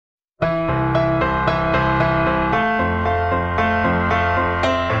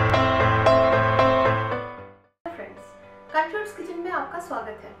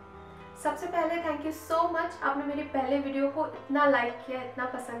स्वागत है। सबसे पहले थैंक यू सो मच, आपने मेरे पहले वीडियो को इतना लाइक किया, इतना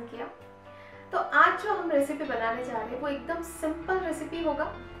पसंद किया। तो आज जो हम रेसिपी बनाने जा रहे हैं वो एकदम सिंपल रेसिपी होगा।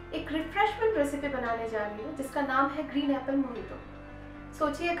 एक रिफ्रेशमेंट रेसिपी बनाने जा रही हूँ जिसका नाम है ग्रीन एप्पल मोहितो।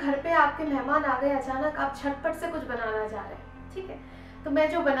 सोचिए घर पे आपके मेहमान आ गए अचानक, आप झटपट से कुछ बनाना जा रहे हैं, ठीक है। तो मैं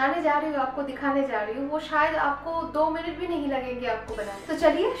जो बनाने जा रही हूँ, आपको दिखाने जा रही हूँ, वो शायद आपको 2 मिनट भी नहीं लगेंगे आपको बनाने। तो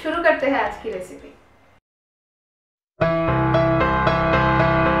चलिए शुरू करते हैं आज की रेसिपी।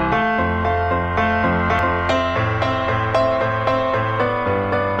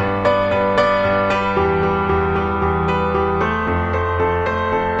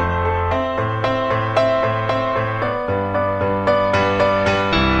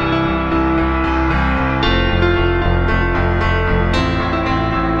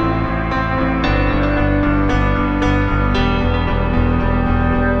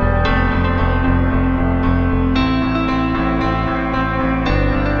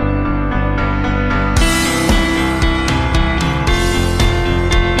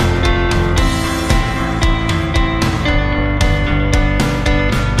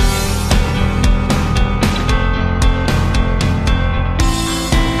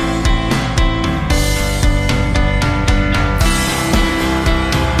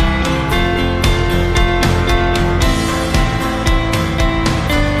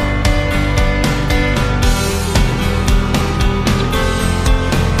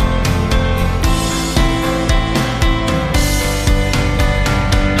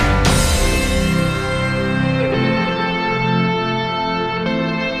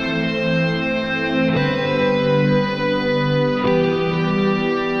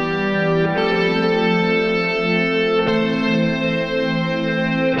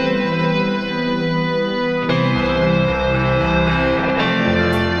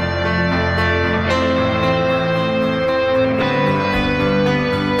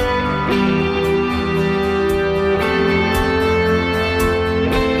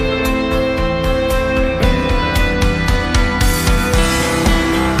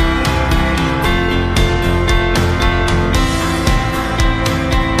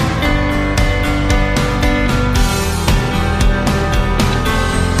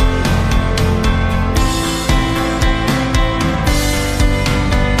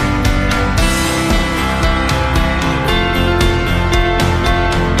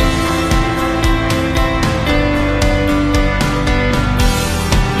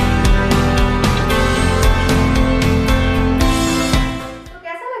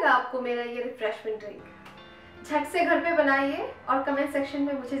 मेरा ये रिफ्रेशमेंट ड्रिंक झट से घर पे बनाइए और कमेंट सेक्शन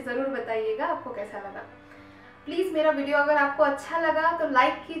में मुझे ज़रूर बताइएगा आपको कैसा लगा। प्लीज़ मेरा वीडियो अगर आपको अच्छा लगा तो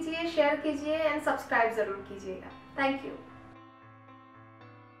लाइक कीजिए, शेयर कीजिए एंड सब्सक्राइब ज़रूर कीजिएगा। Thank you.